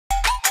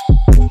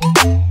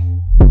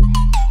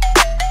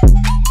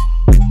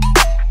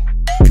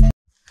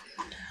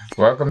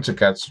Welcome to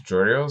CATS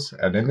Tutorials,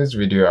 and in this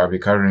video I'll be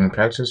covering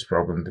practice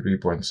problem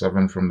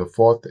 3.7 from the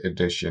 4th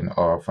edition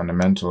of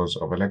Fundamentals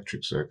of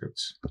Electric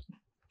Circuits.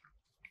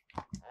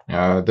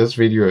 This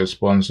video is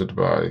sponsored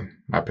by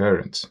my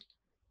parents.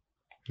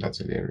 That's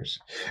hilarious.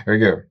 Here we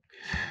go.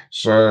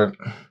 So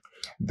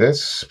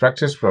this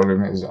practice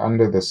problem is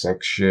under the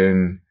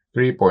section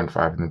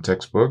 3.5 in the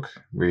textbook,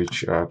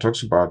 which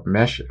talks about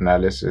mesh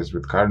analysis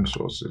with current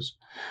sources.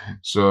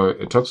 So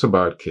it talks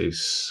about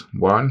case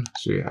 1.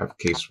 So you have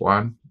case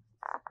 1,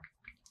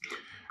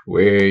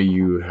 where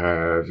you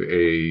have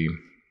a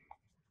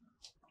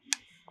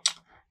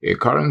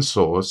current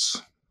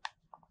source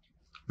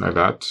like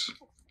that.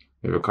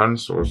 You have a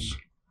current source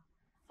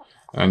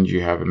and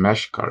you have a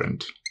mesh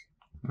current,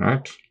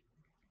 right?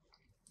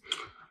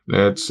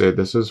 Let's say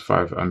this is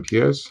 5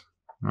 amperes,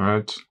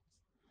 right?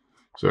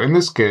 So in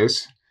this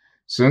case,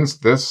 since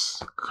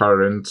this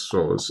current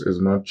source is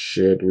not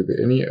shared with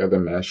any other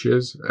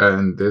meshes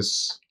and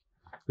this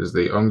is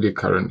the only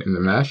current in the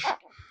mesh,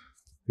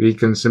 we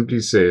can simply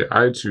say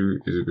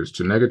I2 is equals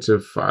to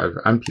negative 5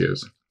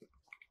 amperes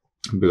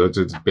because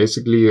it's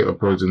basically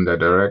opposing the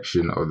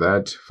direction of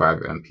that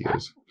 5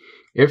 amperes.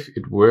 If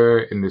it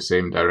were in the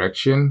same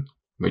direction,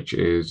 which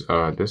is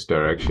this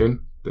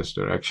direction,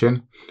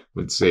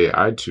 we'd say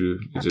I2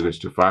 is equals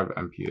to 5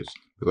 amperes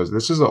because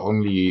this is the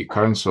only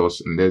current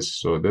source in this,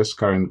 so this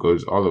current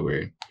goes all the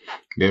way.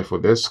 Therefore,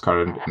 this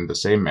current in the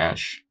same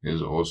mesh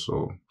is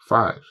also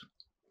 5,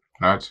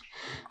 right?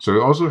 So we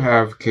also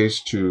have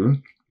case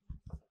 2.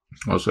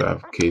 As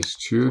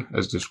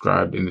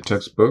described in the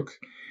textbook,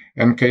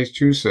 and case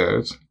 2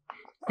 says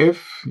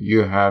if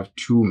you have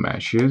two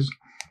meshes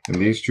and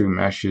these two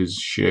meshes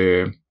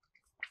share,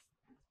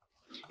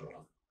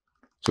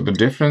 so the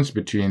difference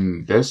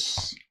between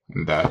this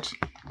and that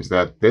is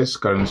that this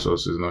current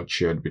source is not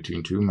shared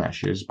between two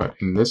meshes, but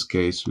in this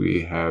case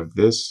we have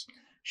this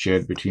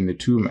shared between the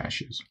two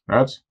meshes,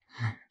 right?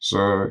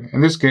 So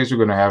in this case we're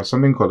going to have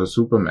something called a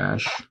super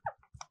mesh.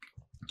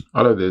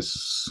 All of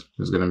this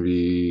is going to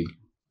be,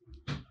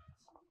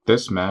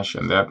 this mesh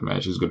and that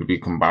mesh is going to be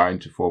combined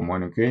to form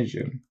one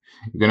equation.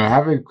 You're going to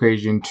have an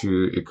equation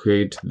to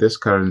equate this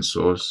current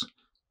source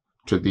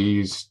to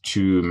these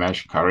two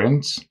mesh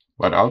currents,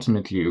 but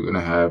ultimately you're going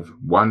to have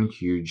one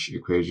huge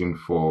equation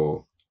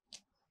for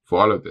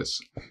all of this.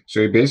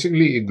 So you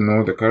basically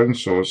ignore the current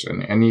source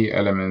and any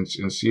elements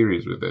in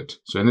series with it.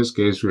 So in this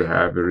case, we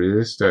have a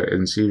resistor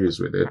in series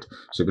with it.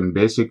 So you can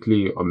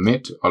basically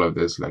omit all of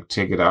this, like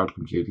take it out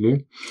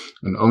completely,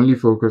 and only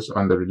focus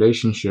on the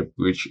relationship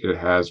which it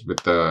has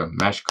with the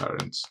mesh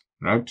currents,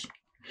 right?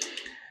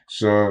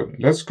 So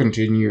let's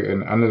continue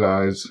and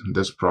analyze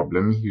this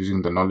problem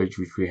using the knowledge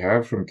which we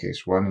have from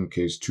case 1 and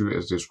case 2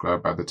 as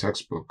described by the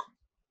textbook.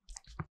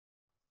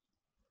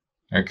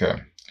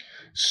 Okay,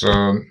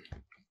 so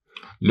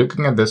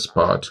looking at this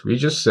part, we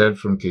just said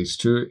from case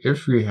 2,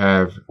 if we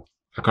have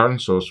a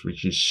current source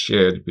which is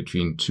shared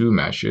between two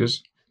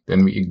meshes,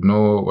 then we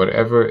ignore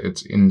whatever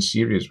it's in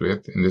series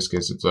with. In this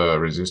case, it's a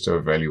resistor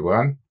of value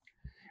 1.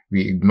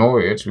 We ignore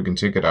it, we can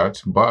take it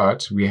out,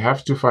 but we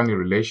have to find a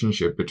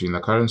relationship between the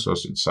current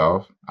source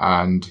itself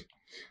and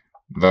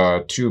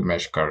the two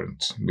mesh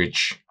currents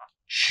which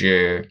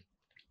share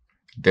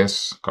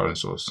this current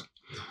source.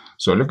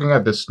 So looking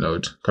at this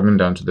node, coming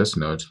down to this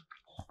node,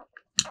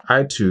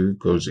 I2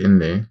 goes in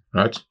there,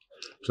 right?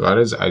 So that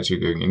is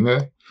I2 going in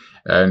there.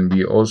 And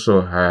we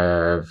also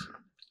have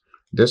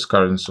this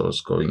current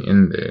source going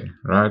in there,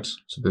 right?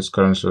 So this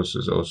current source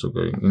is also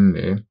going in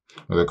there,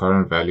 or the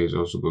current value is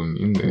also going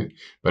in there.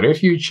 But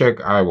if you check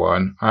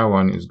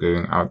I1 is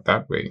going out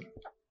that way,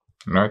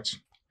 right?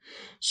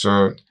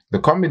 So the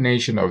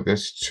combination of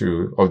these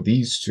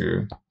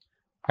two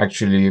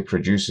actually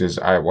produces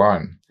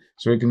I1.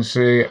 So we can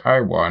say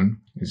I1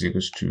 is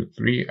equals to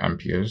 3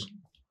 amperes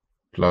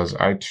plus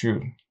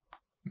I2,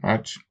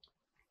 right?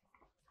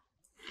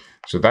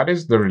 So that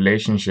is the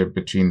relationship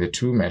between the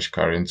two mesh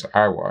currents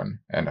I1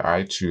 and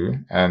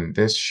I2 and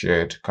this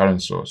shared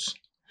current source.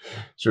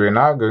 So we're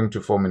now going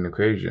to form an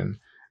equation.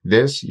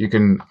 This, you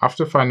can,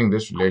 after finding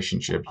this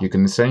relationship, you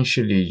can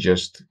essentially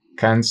just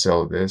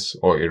cancel this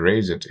or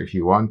erase it if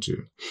you want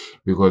to,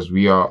 because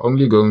we are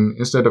only going,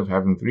 instead of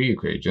having 3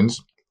 equations,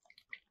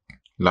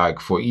 like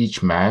for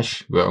each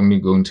mesh, we're only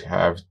going to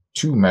have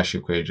 2 mesh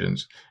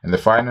equations, and the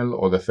final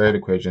or the third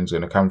equation is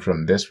going to come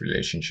from this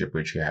relationship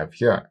which we have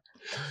here.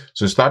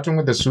 So starting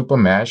with the super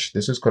mesh,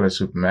 this is called a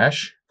super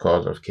mesh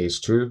because of case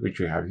 2 which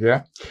we have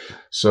here.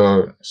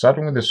 So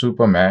starting with the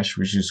super mesh,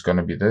 which is going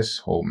to be this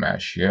whole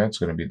mesh here, it's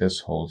going to be this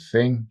whole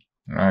thing,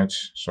 right?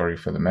 Sorry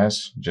for the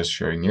mess, just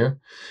showing you.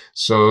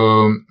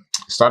 So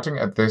starting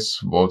at this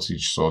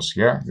voltage source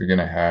here, we're going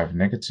to have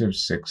negative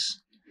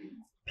 6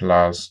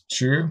 plus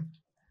 2,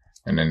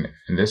 and then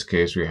in this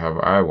case we have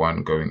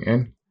I1 going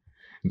in.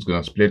 It's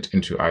going to split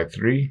into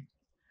I3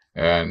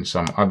 and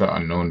some other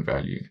unknown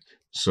value.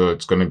 So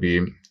it's going to be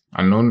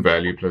unknown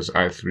value plus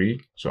I3.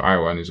 So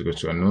I1 is equal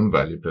to unknown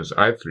value plus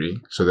I3.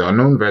 So the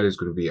unknown value is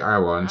going to be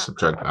I1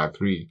 subtract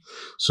I3.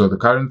 So the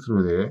current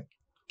through there,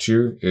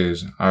 2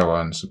 is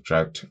I1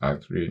 subtract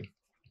I3.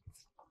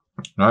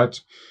 right?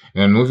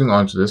 And then moving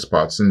on to this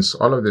part, since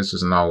all of this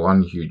is now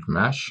one huge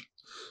mesh,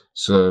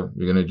 so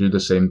we're going to do the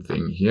same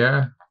thing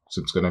here.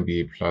 So it's going to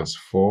be plus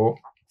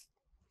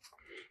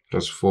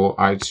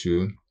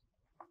 4i2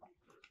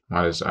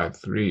 minus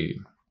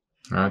i3,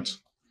 right?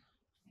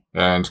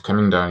 And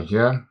coming down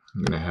here,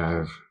 I'm going to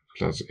have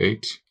plus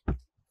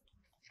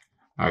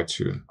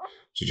 8i2.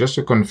 So just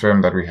to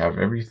confirm that we have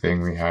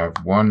everything, we have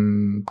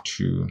 1,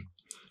 2,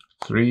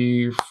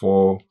 3,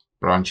 4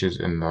 branches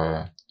in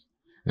the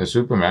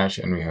Supermesh,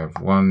 and we have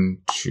 1,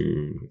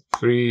 2,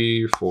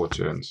 3, 4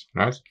 turns,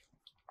 right?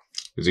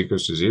 Is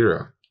equals to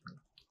 0.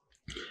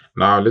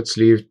 Now let's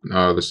leave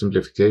the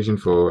simplification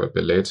for a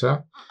bit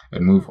later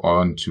and move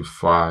on to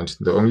find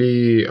the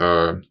only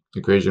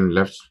equation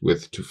left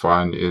with to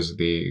find is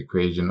the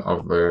equation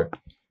of the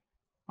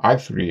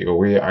I3, or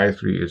where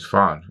I3 is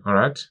found. All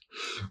right.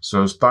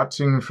 So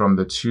starting from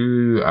the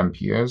 2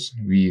 amperes,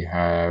 we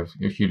have,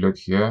 if you look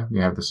here, we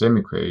have the same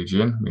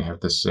equation, we have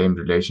the same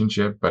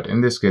relationship, but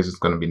in this case, it's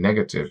going to be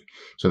negative.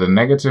 So the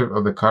negative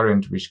of the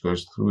current which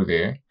goes through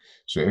there.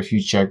 So if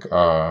you check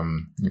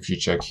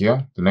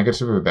here, the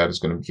negative of that is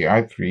going to be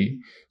I3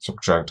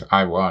 subtract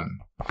I1.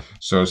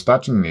 So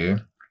starting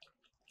there,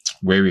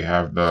 where we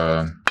have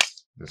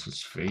this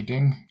is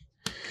fading,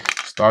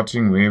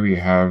 starting where we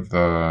have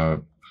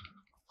the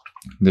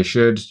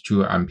shared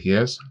 2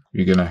 amperes,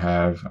 we're going to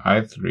have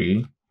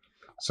I3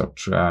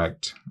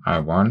 subtract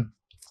I1.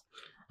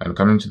 And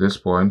coming to this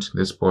point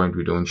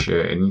we don't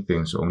share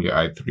anything, so only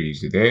I3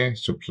 is there,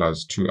 so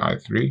plus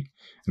 2i3.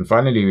 And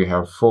finally, we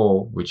have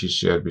 4, which is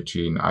shared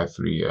between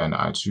I3 and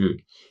I2.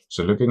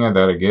 So looking at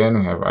that again,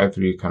 we have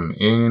I3 come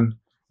in,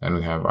 and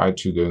we have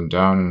I2 going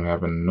down, and we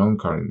have an unknown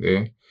current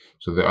there.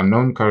 So the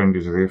unknown current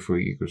is therefore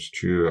equals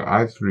to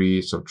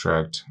I3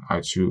 subtract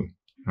I2,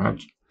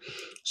 right?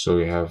 So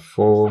we have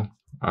 4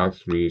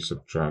 I3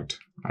 subtract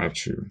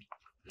I2.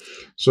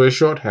 So a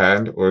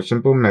shorthand or a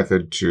simple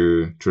method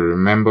to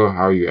remember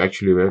how you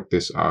actually work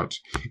this out.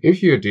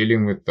 If you're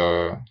dealing with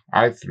the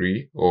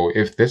I3, or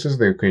if this is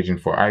the equation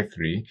for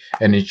I3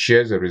 and it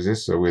shares a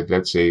resistor with,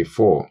 let's say,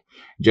 4,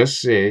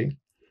 just say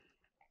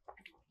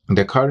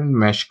the current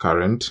mesh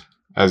current,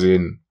 as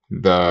in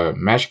the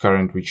mesh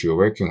current which you're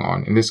working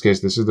on. In this case,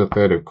 this is the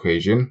third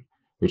equation,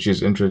 which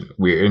is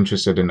we're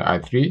interested in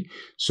I3.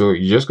 So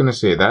you're just going to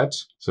say that,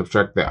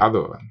 subtract the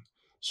other one.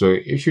 So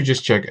if you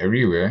just check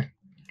everywhere,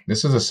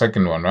 this is the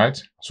second one,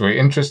 right? So we're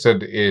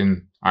interested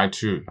in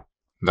I2.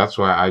 That's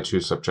why I2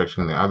 is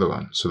subtracting the other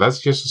one. So that's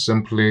just a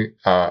simple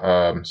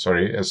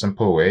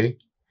way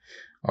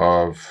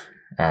of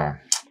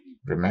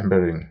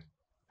remembering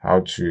how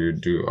to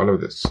do all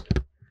of this.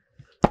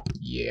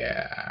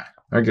 Yeah.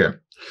 Okay.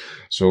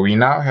 So we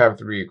now have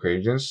 3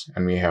 equations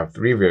and we have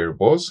 3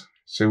 variables.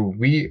 So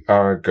we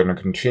are going to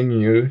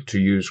continue to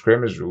use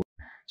Cramer's rule.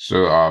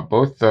 So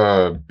both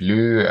the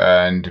blue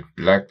and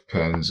black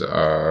pens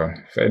are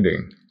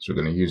fading. So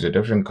we're going to use a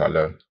different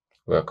color.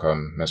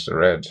 Welcome, Mr.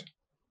 Red.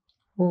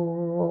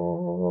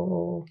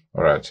 Oh.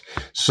 All right.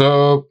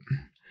 So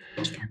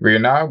we're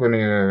now going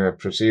to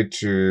proceed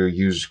to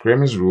use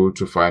Cramer's rule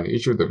to find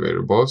each of the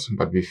variables.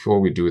 But before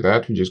we do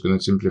that, we're just going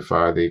to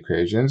simplify the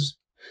equations.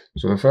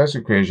 So the first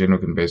equation, we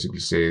can basically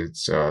say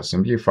it's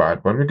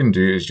simplified. What we can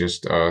do is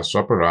just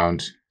swap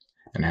around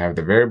and have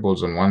the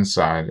variables on one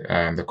side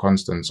and the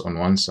constants on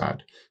one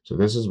side. So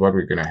this is what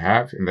we're going to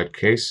have. In that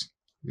case,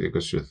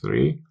 equals to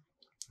 3.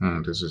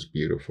 This is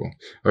beautiful.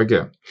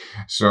 Okay,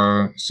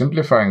 so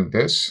simplifying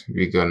this,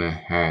 we're going to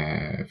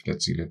have,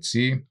 let's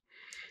see.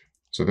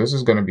 So this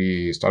is going to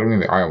be, starting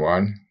with the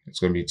I1, it's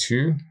going to be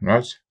 2,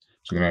 right?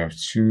 So we're going to have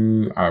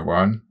 2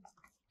 I1.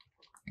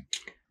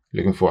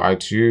 Looking for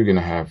I2, you're going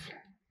to have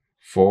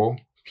 4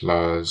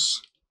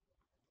 plus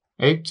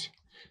 8. So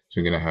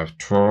we're going to have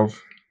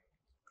 12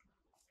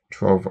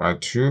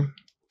 I2.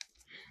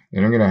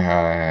 Then we're going to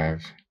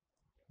have,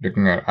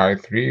 looking at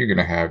I3, you're going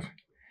to have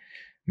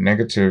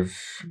negative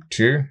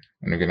 2,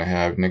 and we're going to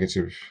have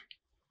negative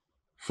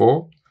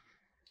 4.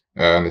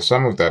 And the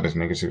sum of that is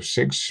negative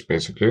 6,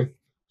 basically.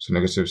 So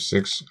negative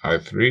 6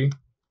 I3.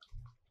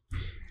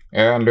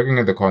 And looking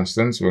at the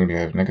constants, we're going to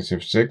have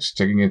negative 6.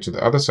 Taking it to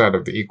the other side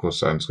of the equal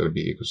sign, it's going to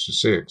be equals to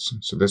 6.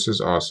 So this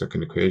is our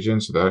second equation.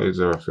 So that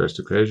is our first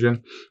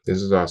equation. This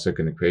is our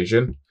second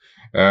equation.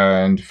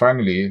 And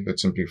finally,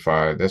 let's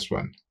simplify this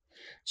one.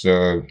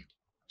 So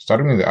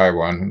starting with the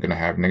I1, we're going to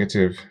have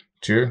negative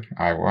 2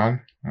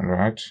 I1. All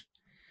right.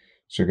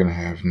 So we're going to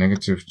have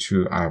negative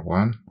 2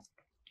 I1.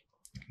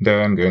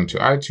 Then going to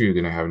I2, you're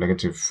going to have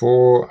negative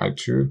 4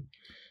 I2.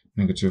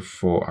 Negative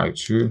 4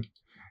 I2.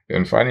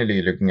 And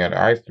finally, looking at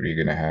I3,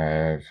 you're going to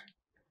have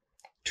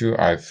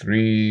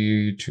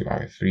 2i3,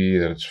 2i3,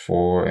 that's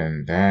 4,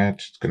 and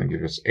that's going to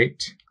give us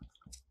 8.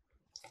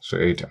 So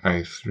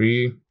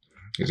 8i3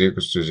 is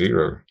equals to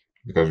 0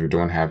 because we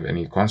don't have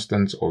any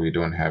constants, or we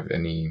don't have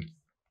any,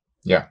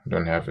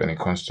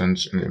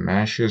 constants in the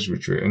meshes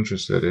which we're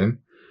interested in,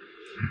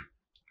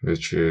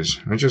 which is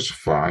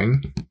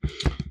fine.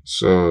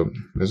 So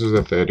this is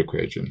the third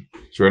equation.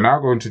 So we're now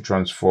going to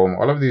transform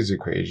all of these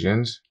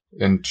equations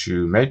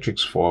into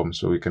matrix form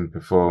so we can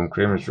perform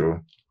Cramer's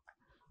rule.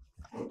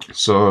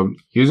 So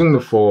using the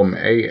form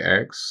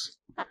AX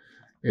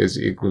is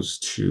equals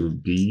to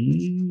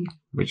B,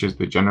 which is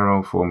the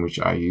general form which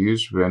I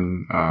use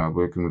when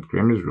working with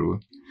Cramer's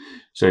rule.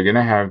 So you're going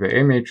to have the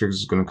A matrix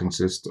is going to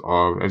consist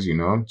of, as you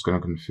know, it's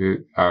going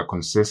to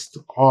consist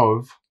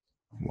of,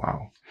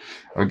 wow.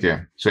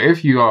 Okay, so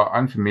if you are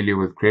unfamiliar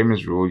with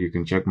Cramer's rule, you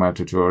can check my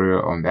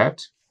tutorial on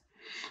that.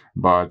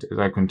 But as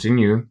I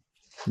continue,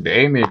 the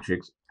A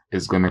matrix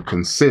is going to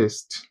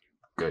consist,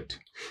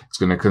 it's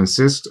going to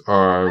consist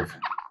of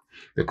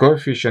the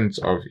coefficients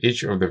of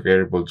each of the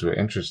variables we're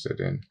interested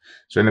in.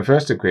 So in the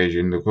first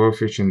equation, the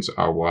coefficients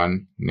are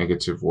 1,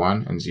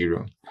 -1, and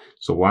 0.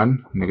 So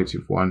 1,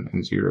 -1,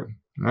 and 0,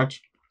 right?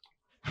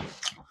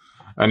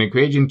 And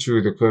equation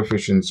 2, the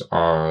coefficients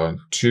are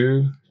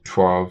 2,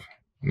 12,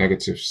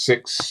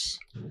 -6.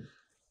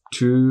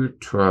 2,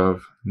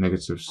 12,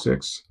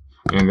 -6.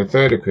 And in the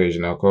third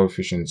equation, our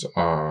coefficients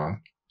are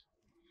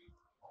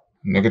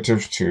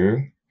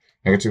 -2,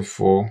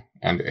 -4,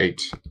 and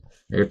 8.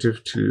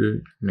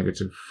 -2,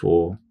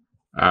 -4,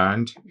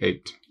 and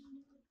 8.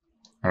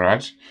 All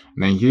right.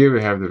 And then here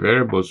we have the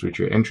variables which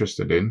we're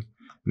interested in.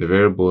 The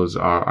variables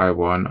are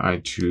I1,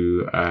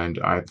 I2, and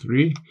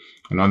I3.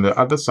 And on the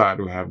other side,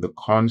 we have the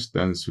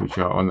constants which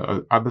are on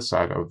the other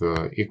side of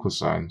the equal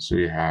sign. So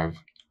you have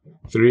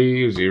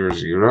 3, 0,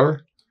 0.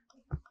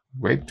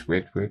 Wait.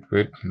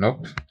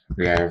 Nope.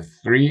 We have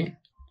 3,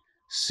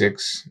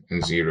 6,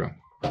 and 0.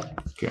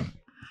 Okay.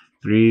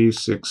 3,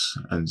 6,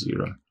 and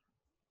 0.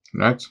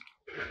 Right?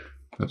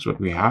 That's what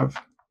we have.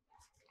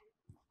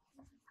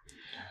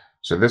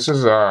 So this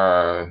is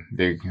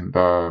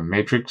the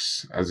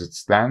matrix as it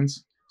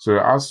stands. So we're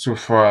asked to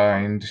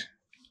find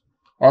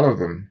all of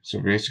them. So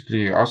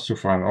basically you're asked to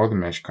find all the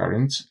mesh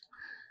currents.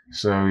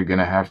 So we're going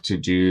to have to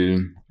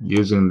do,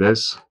 using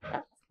this,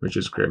 which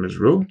is Cramer's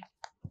rule,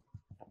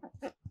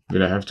 we're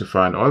going to have to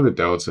find all the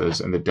deltas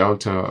and the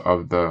delta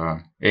of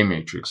the A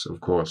matrix, of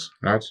course,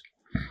 right?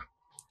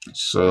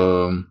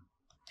 So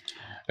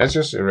let's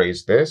just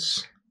erase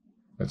this.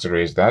 Let's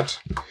erase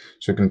that.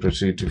 So we can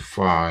proceed to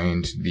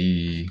find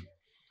the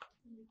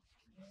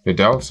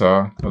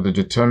delta or the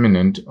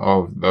determinant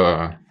of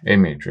the A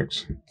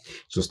matrix.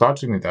 So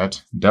starting with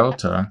that,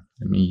 delta,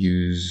 let me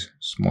use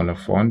smaller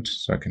font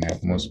so I can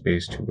have more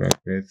space to work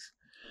with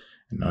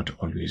and not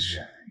always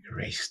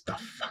erase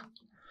stuff.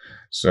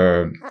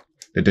 So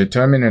the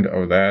determinant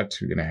of that,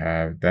 we're going to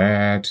have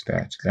that,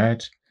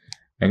 -2,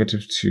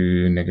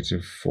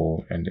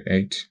 -4, and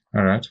 8.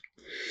 All right.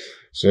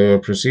 So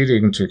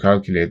proceeding to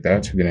calculate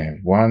that, we're going to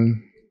have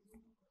 1,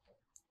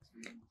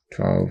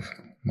 12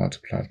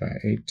 multiplied by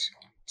 8,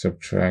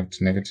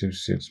 subtract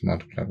 -6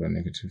 multiplied by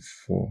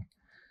 -4,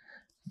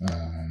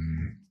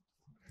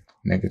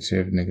 -1, we're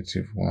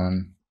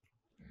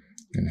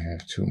going to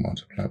have 2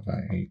 multiplied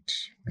by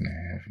 8, we're going to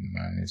have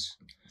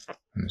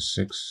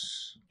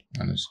 -6,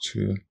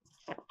 -2,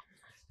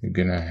 we're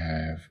going to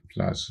have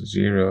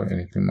 +0,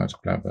 anything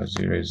multiplied by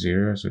 0 is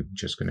 0, so we're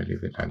just going to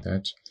leave it like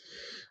that.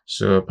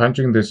 So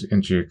punching this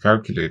into your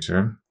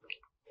calculator,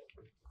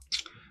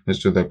 let's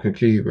do that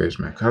quickly. Where's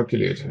my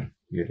calculator?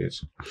 Here it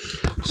is.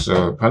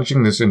 So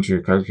punching this into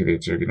your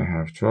calculator, you're going to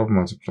have 12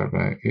 multiplied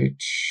by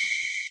 8,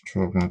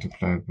 12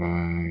 multiplied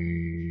by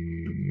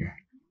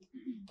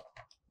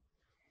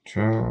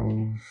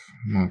 12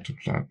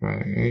 multiplied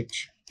by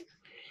 8,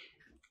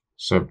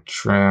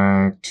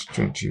 subtract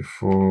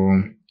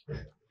 24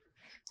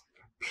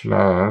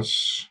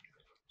 plus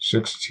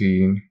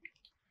 16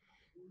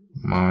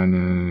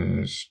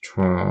 minus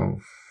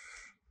 12,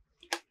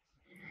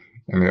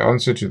 and the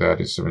answer to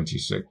that is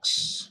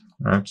 76,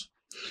 right?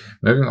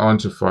 Moving on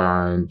to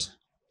find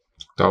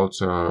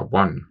delta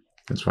 1.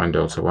 Let's find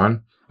delta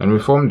 1, and we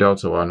form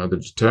delta 1, or the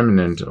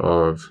determinant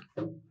of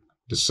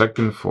the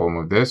second form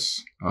of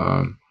this,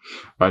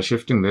 by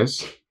shifting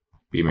this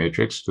B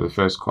matrix to the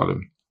first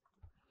column.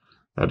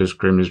 That is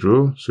Cramer's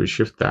rule, so we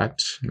shift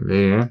that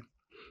there,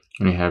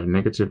 and we have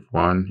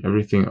 -1,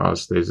 everything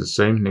else stays the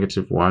same,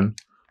 -1,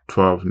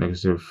 12,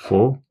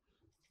 -4,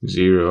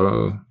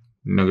 0,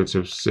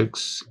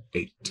 -6,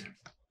 8.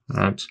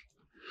 Right.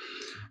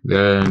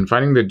 Then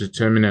finding the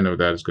determinant of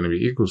that is going to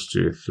be equals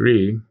to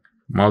 3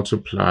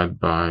 multiplied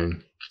by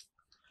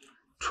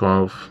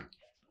 12,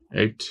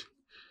 8,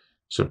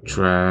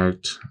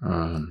 subtract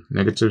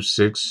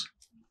 -6,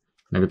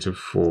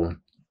 -4.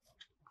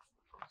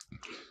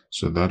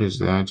 So that is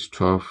that,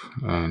 12,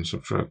 and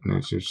subtract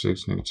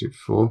 -6,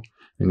 -4.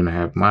 You're going to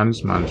have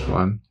minus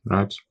 1,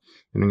 right?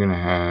 Then you're going to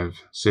have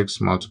 6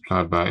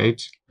 multiplied by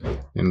 8. Then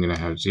you're going to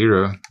have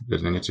 0,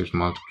 because -6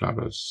 multiplied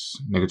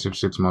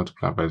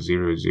by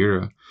 0 is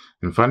 0.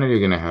 And finally, you're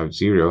going to have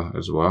 0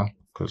 as well,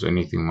 because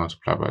anything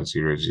multiplied by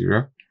 0 is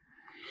 0.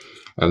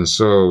 And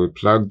so we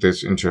plug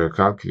this into a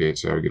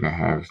calculator. We're going to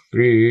have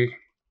 3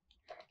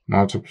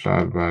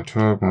 multiplied by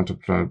 12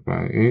 multiplied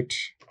by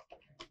 8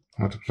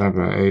 multiplied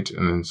by 8,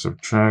 and then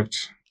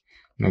subtract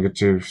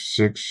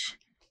 -6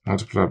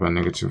 multiplied by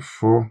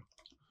 -4.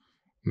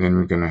 Then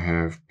we're going to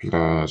have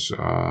plus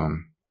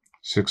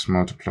 6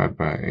 multiplied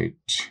by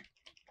 8.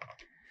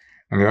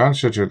 And the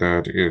answer to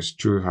that is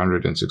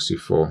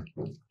 264.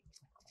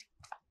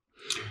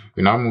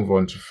 We now move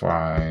on to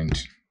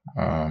find,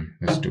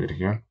 let's do it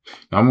here.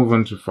 Now move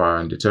on to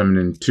find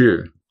determinant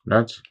 2,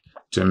 right?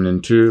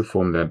 Determinant 2,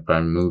 form that by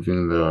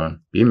moving the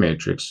B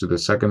matrix to the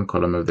second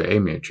column of the A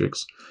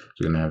matrix.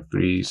 So we're going to have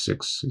 3,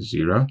 6,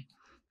 0.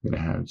 We're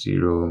going to have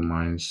 0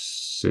 minus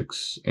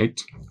 6,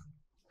 8.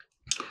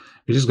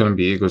 Which is going to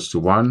be equals to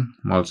 1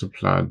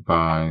 multiplied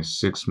by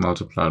 6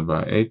 multiplied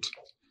by 8.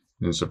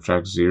 Then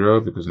subtract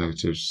 0 because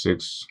negative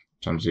 6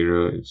 times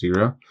 0 is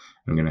 0.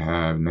 I'm going to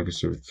have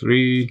negative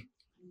 3.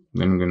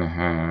 Then I'm going to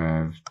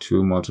have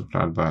 2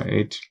 multiplied by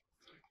 8.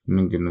 Then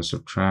I'm going to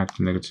subtract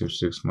negative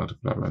 6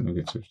 multiplied by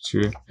negative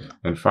 2.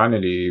 And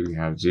finally, we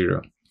have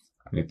 0.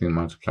 Anything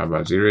multiplied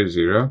by 0 is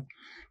 0.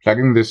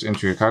 Plugging this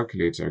into a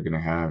calculator, we're going to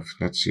have,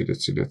 let's see.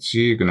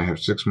 You're going to have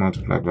 6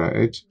 multiplied by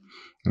 8.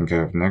 And we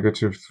have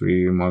negative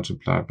 3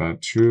 multiplied by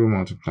 2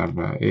 multiplied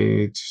by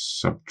 8.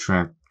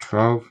 Subtract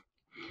 12.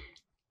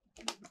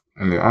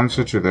 And the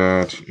answer to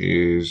that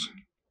is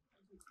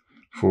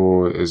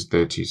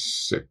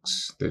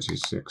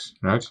 36,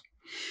 right?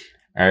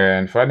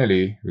 And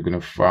finally, we're going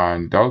to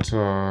find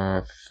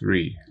delta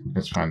 3.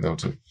 Let's find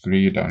delta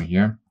 3 down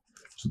here.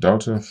 So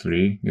delta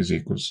 3 is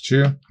equals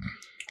to,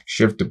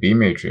 shift the B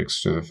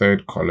matrix to the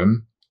third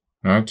column,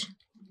 right?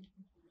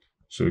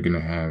 So we're going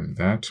to have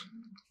that.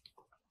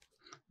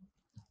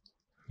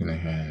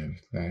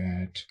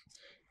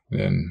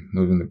 Then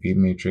moving the B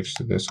matrix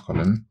to this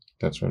column,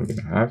 that's what we're going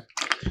to have.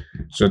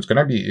 So it's going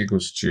to be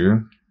equals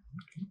to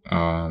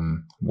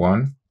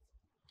 1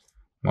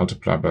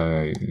 multiplied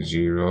by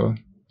 0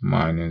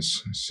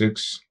 minus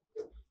 6,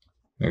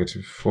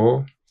 negative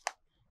 4.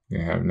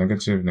 You have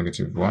negative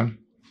 1.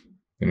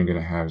 Then you're going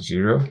to have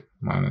 0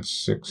 minus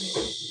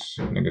 6,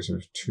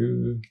 negative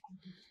 2.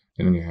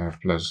 Then you have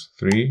plus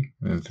 3.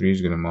 And then 3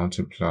 is going to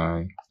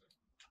multiply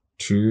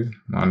 2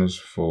 minus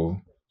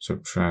 4,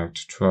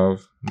 subtract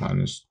 12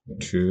 minus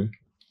 2.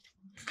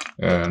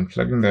 And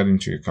plugging that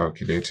into your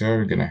calculator,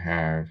 we're going to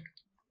have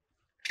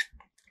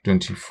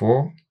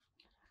 24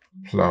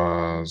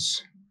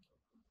 plus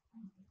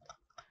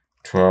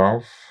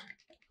 12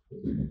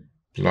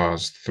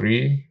 plus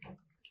 3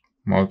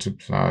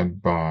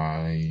 multiplied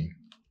by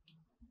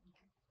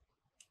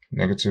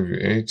negative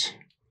 8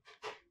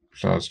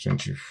 plus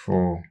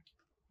 24.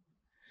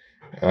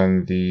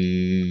 And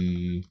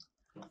the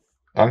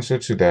answer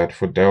to that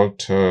for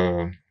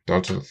delta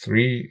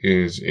 3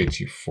 is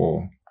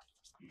 84.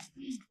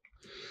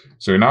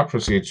 So we now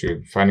proceed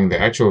to finding the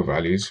actual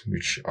values,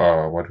 which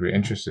are what we're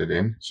interested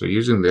in. So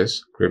using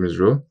this Cramer's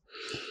rule,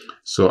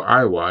 so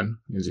I1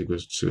 is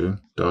equals to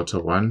delta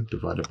 1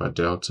 divided by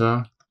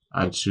delta,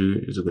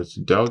 I2 is equals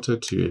to delta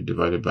 2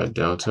 divided by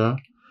delta,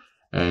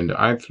 and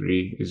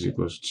I3 is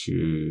equals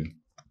to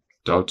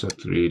delta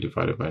 3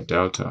 divided by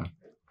delta.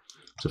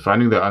 So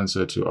finding the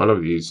answer to all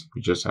of these,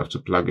 we just have to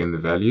plug in the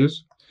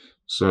values.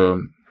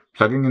 So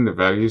plugging in the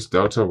values,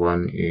 delta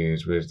 1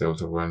 is, where's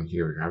delta 1?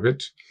 Here we have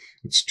it.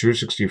 It's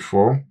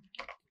 264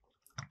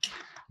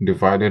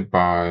 divided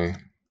by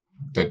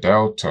the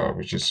delta,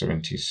 which is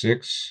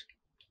 76.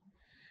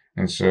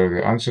 And so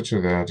the answer to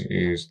that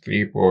is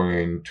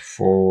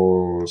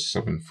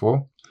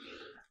 3.474.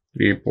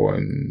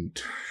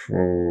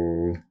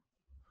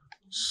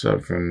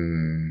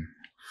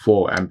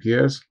 3.474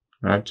 amperes,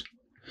 right?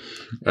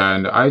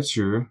 And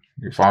I2,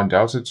 we found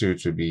delta 2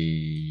 to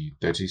be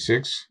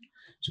 36.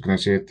 So you can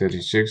say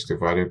 36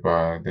 divided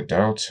by the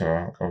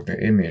delta of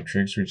the A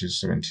matrix, which is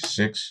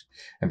 76.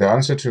 And the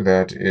answer to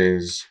that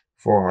is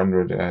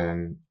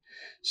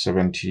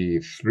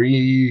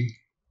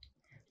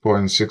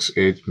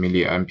 473.68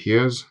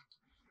 milliamperes,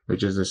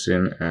 which is the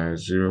same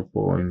as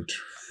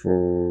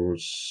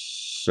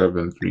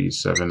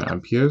 0.4737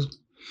 amperes.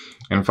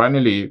 And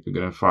finally, we're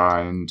going to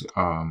find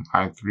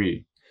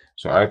I3.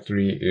 So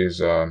I3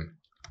 is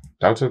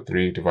delta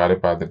 3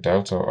 divided by the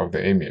delta of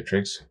the A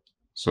matrix.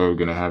 So we're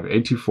going to have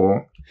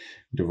 84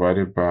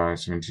 divided by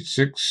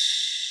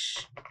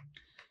 76.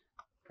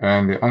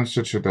 And the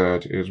answer to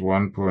that is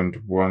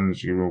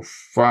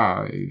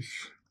 1.105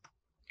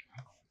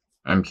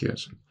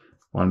 amperes.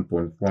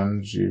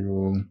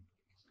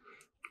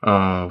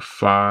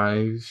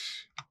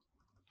 1.105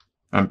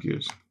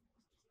 amperes.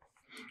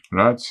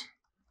 Right?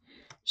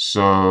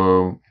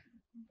 So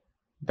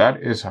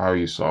that is how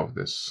you solve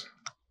this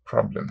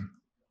problem.